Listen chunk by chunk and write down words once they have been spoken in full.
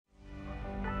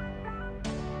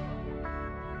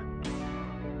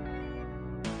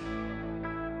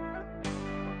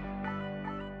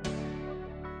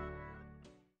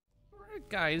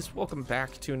Guys, welcome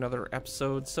back to another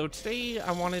episode. So today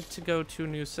I wanted to go to a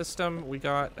new system. We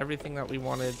got everything that we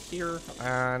wanted here,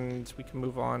 and we can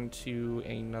move on to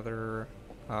another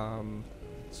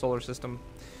solar system.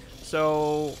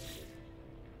 So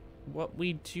what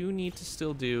we do need to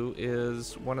still do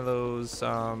is one of those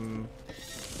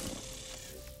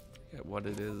what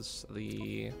it is,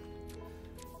 the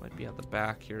might be at the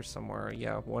back here somewhere.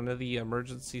 Yeah, one of the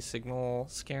emergency signal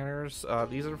scanners.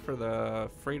 These are for the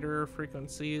freighter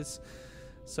frequencies.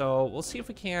 So we'll see if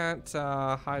we can't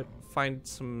find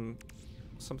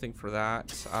something for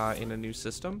that in a new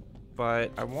system.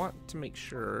 But I want to make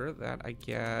sure that I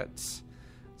get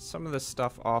some of this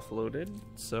stuff offloaded.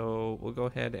 So we'll go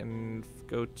ahead and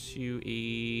go to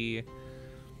a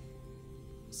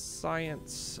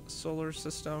science solar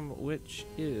system, which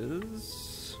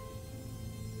is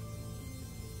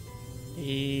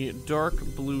a dark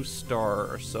blue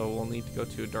star. So we'll need to go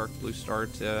to a dark blue star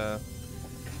to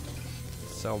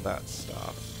sell that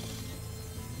stuff.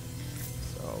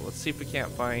 So let's see if we can't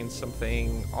find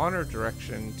something on our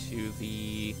direction to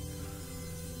the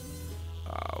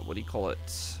what do you call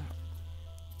it?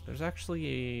 There's actually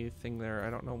a thing there. I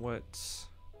don't know what.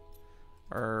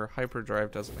 Our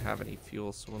hyperdrive doesn't have any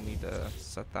fuel, so we'll need to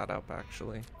set that up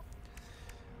actually.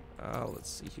 Let's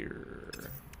see here.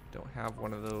 Don't have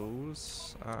one of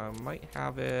those. Might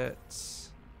have it.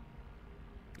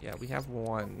 Yeah, we have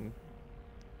one.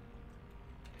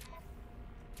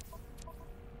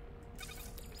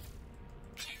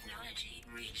 Technology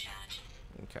recharge.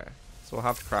 Okay, so we'll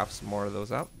have to craft some more of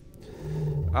those up.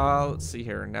 Let's see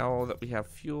here. Now that we have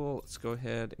fuel, let's go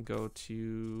ahead and go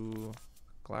to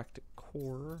Galactic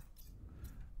Core.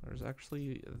 There's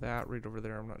actually that right over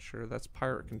there. I'm not sure. That's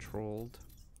pirate controlled.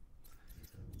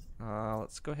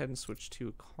 Let's go ahead and switch to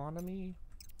economy.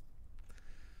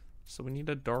 So we need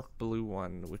a dark blue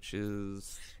one, which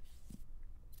is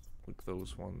like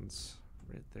those ones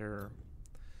right there.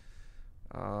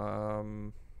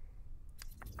 Not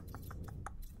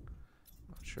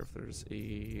sure if there's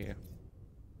a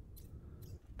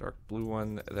dark blue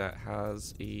one that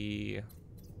has a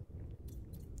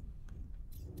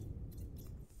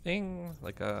thing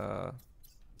like a.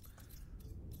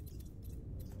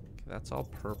 That's all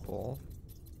purple.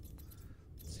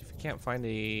 Let's see if we can't find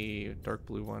a dark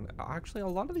blue one. Actually, a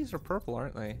lot of these are purple,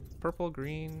 aren't they? Purple,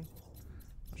 green.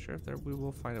 Not sure if we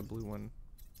will find a blue one.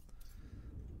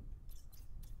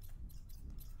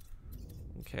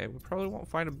 Okay, we probably won't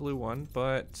find a blue one,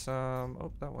 but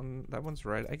oh, that one's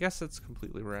red. I guess it's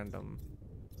completely random.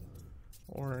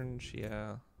 Orange,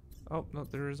 yeah. Oh no,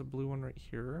 there is a blue one right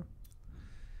here.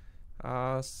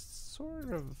 Sort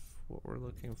of what we're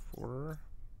looking for.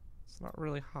 It's not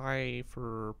really high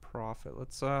for profit.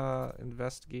 Let's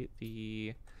investigate.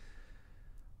 The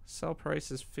sell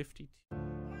price is 52.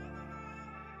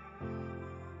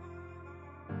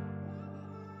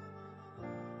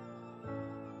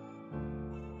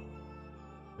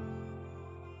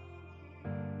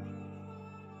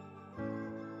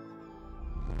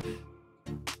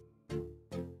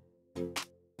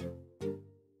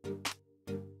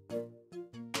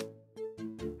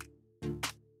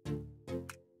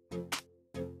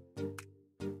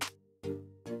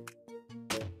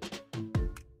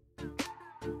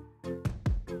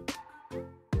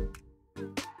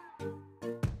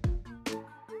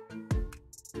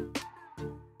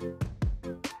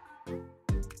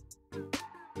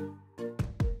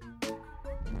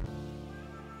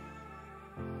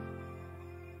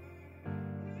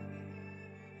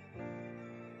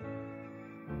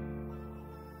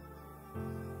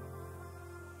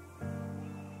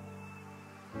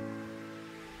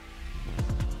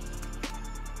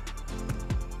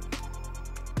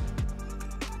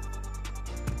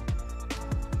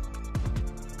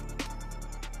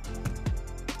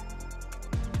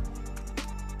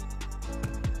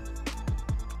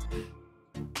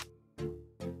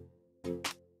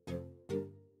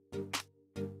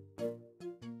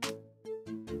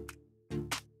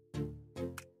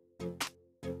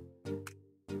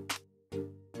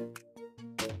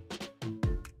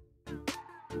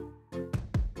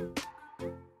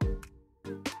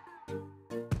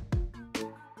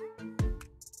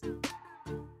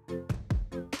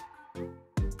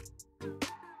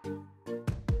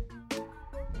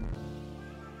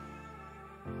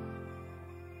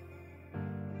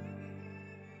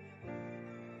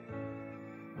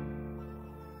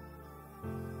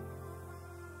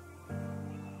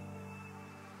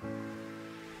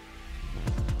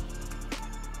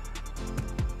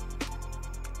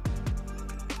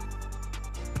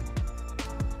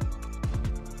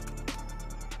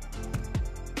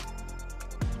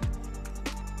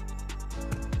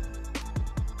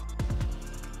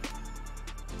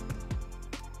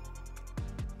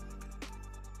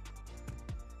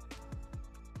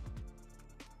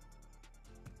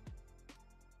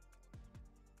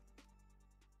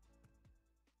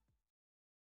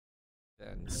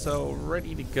 And so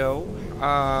ready to go.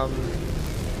 I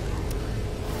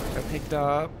picked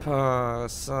up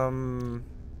some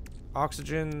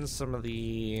oxygen, some of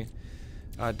the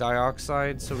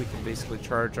dioxide, so we can basically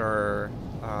charge our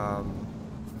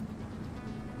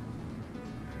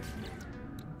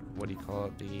what do you call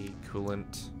it? The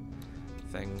coolant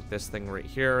thing. This thing right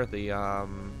here, the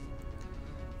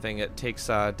thing. It takes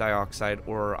dioxide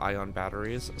or ion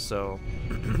batteries, so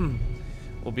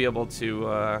we'll be able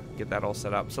to get that all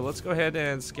set up. So let's go ahead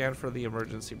and scan for the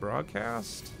emergency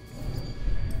broadcast.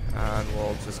 And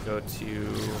we'll just go to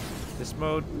this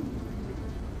mode.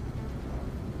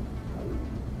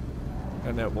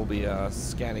 And it will be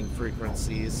scanning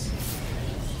frequencies.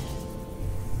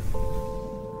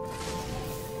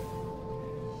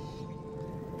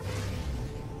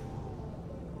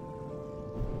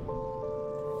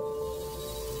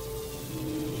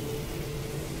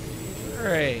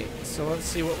 Alright, so let's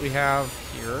see what we have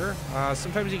here.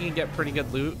 Sometimes you can get pretty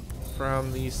good loot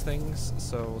from these things,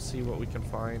 so we'll see what we can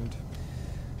find.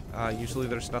 Usually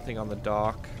there's nothing on the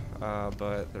dock,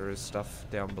 but there is stuff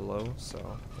down below, so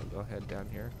we'll go ahead down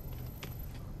here.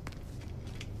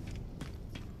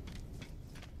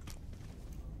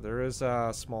 There is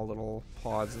small little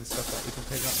pods and stuff that we can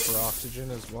pick up for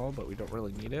oxygen as well, but we don't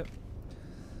really need it.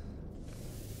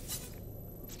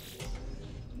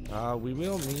 We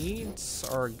will need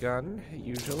our gun,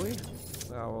 usually.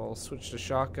 We'll switch to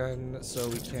shotgun so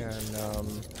we can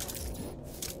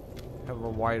have a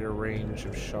wider range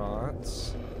of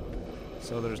shots.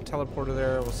 So there's a teleporter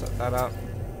there, we'll set that up.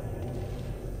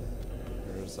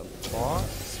 There's a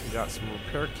box, we got some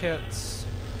repair kits.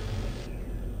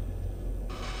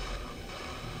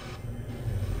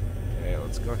 Okay,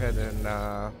 let's go ahead and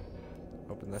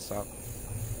open this up.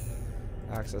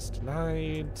 Access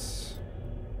denied.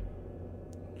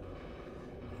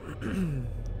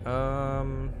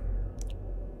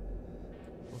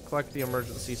 We'll collect the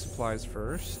emergency supplies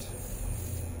first.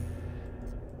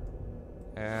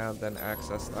 And then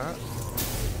access that.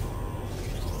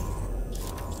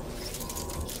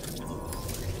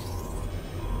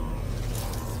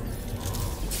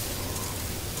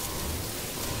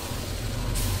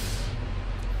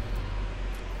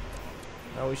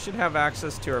 Now we should have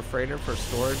access to our freighter for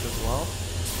storage as well.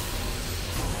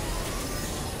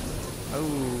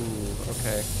 Oh,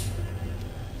 okay.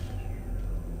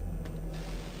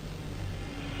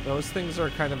 Those things are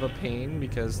kind of a pain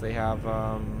because they have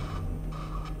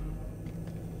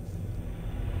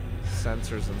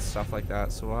sensors and stuff like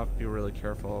that, so we'll have to be really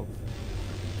careful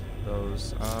of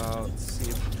those. Let's see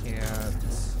if we can't...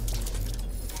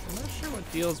 I'm not sure what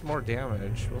deals more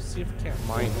damage. We'll see if we can't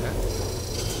mine it.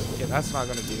 Okay, that's not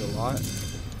going to do a lot.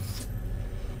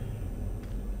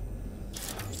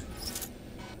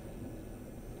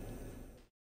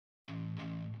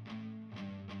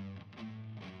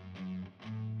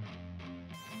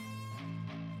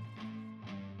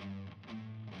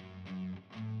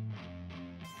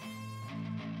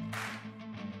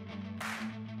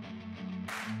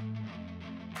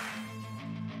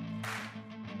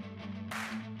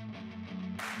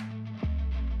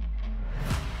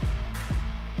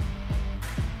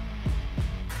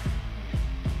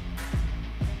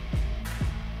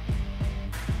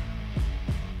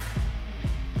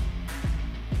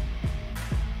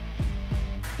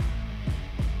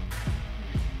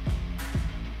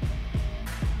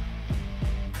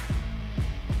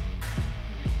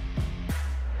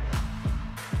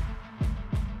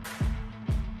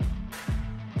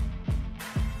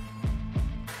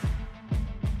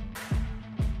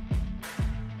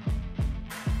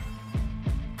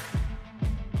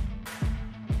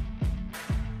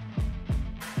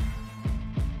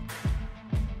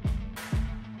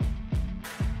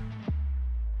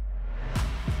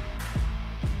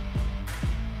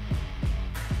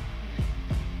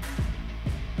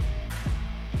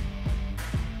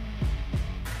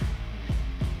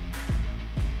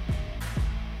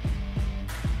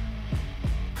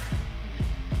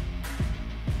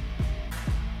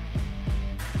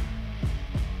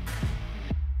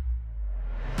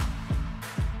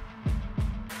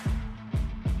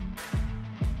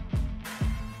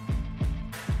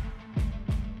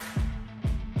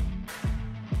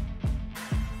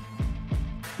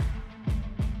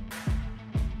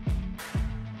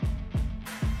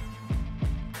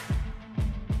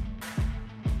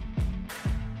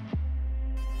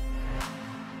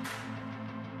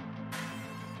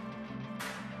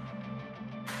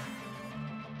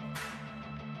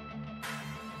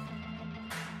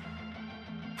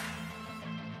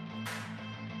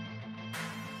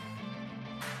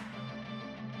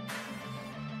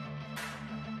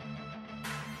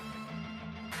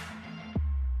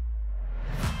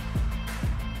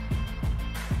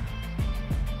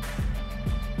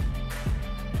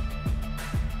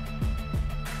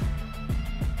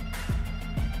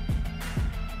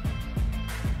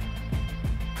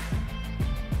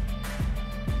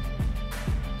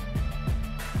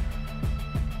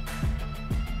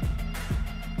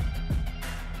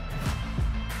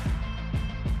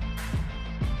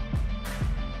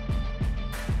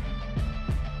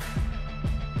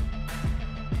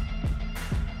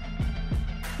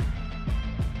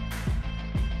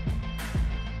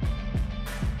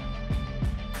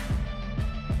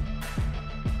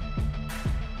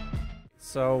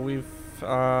 So we've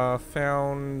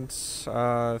found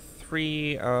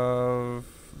 3 of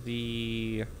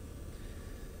the...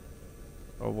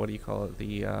 Oh, what do you call it?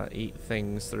 The 8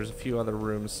 things. There's a few other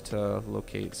rooms to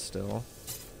locate still.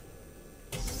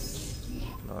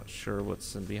 Not sure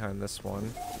what's in behind this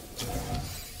one.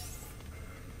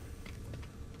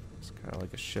 It's kind of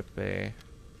like a ship bay.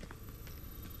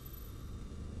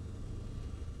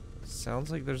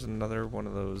 Sounds like there's another one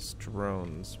of those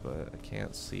drones, but I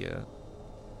can't see it.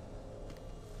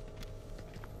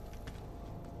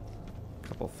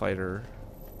 Couple fighter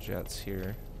jets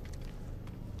here.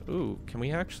 Ooh, can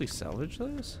we actually salvage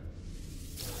those?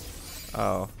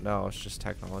 Oh, no, it's just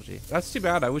technology. That's too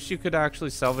bad. I wish you could actually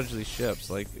salvage these ships,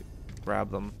 like,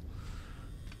 grab them.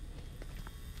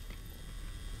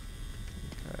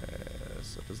 Okay,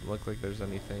 so it doesn't look like there's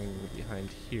anything behind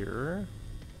here.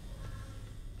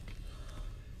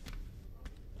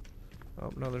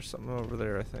 Oh, no, there's something over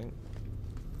there, I think.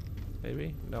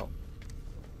 Maybe? No.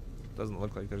 Doesn't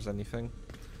look like there's anything.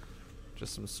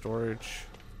 Just some storage.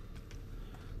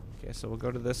 Okay, so we'll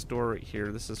go to this door right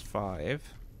here. This is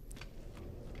 5.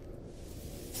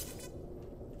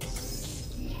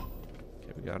 Okay,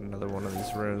 we got another one of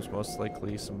these rooms. Most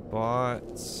likely some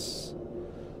bots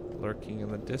lurking in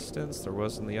the distance. There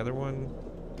was in the other one.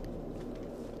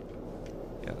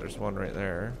 Yeah, there's one right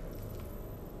there.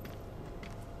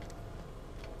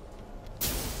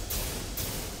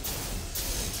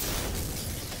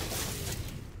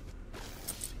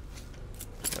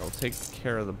 Okay, we'll take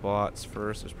care of the bots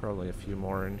first. There's probably a few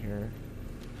more in here.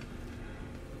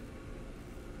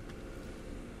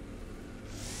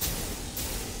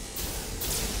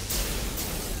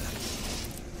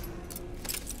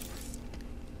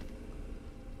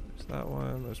 That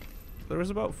one. There was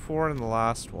about 4 in the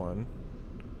last one.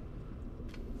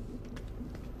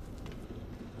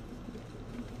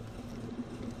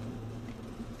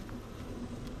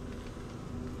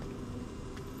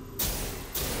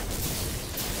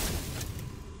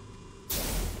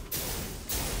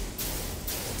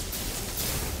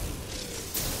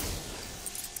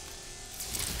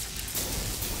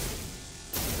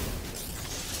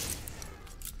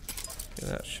 Okay,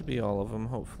 that should be all of them,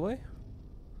 hopefully.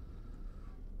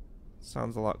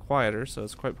 Sounds a lot quieter, so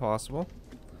it's quite possible.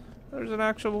 There's an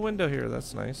actual window here,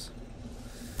 that's nice.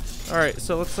 Alright,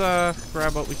 so let's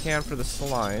grab what we can for the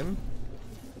slime.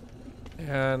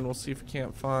 And we'll see if we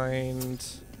can't find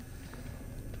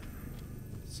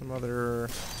some other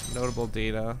notable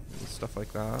data and stuff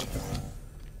like that.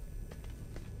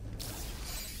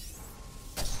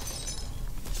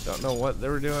 Don't know what they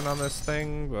were doing on this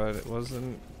thing, but it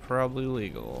wasn't probably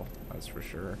legal, that's for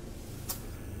sure.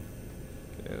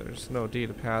 Okay, there's no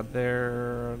data pad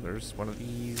there. There's one of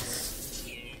these.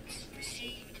 Okay,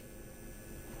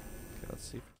 let's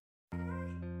see.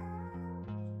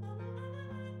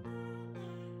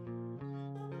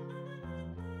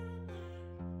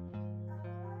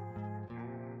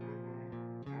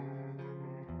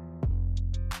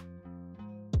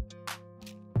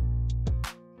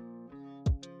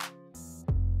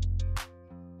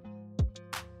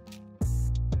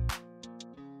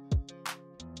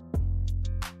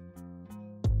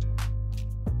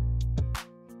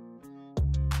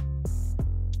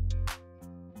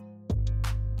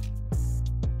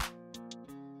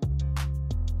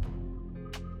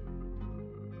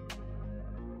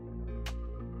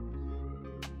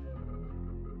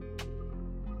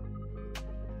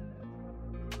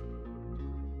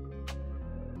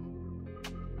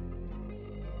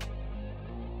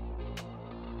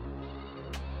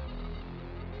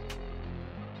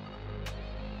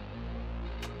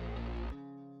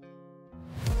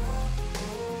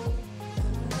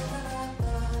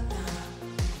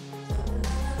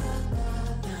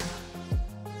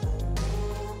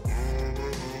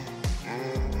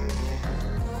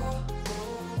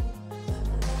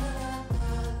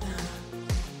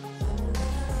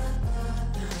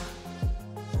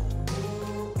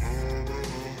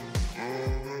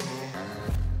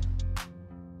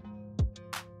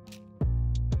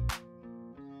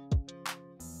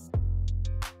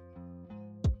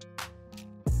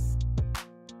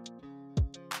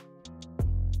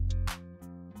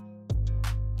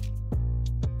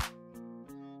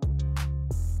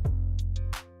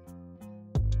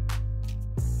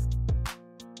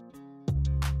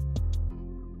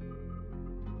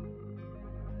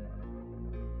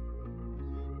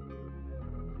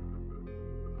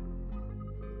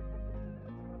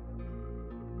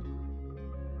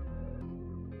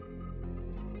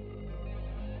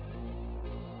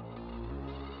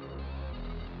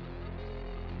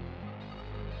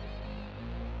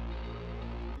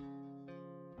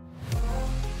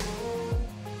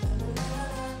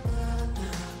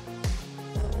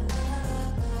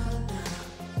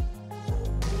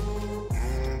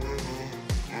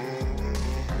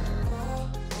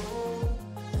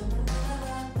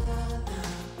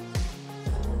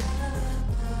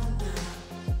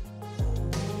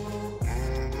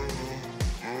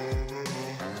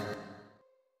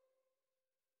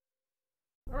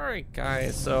 Alright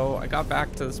guys, so I got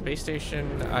back to the space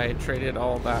station. I traded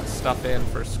all that stuff in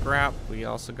for scrap. We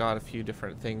also got a few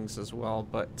different things as well,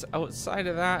 but outside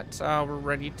of that, we're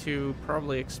ready to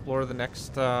probably explore the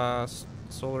next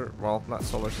solar, well, not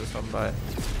solar system, but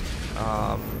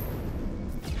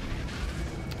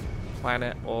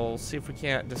planet. We'll see if we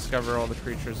can't discover all the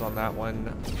creatures on that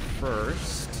one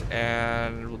first,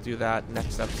 and we'll do that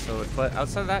next episode. But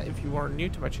outside of that, if you are new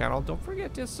to my channel, don't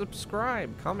forget to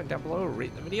subscribe, comment down below,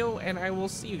 rate the video, and I will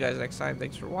see you guys next time.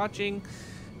 Thanks for watching.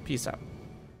 Peace out.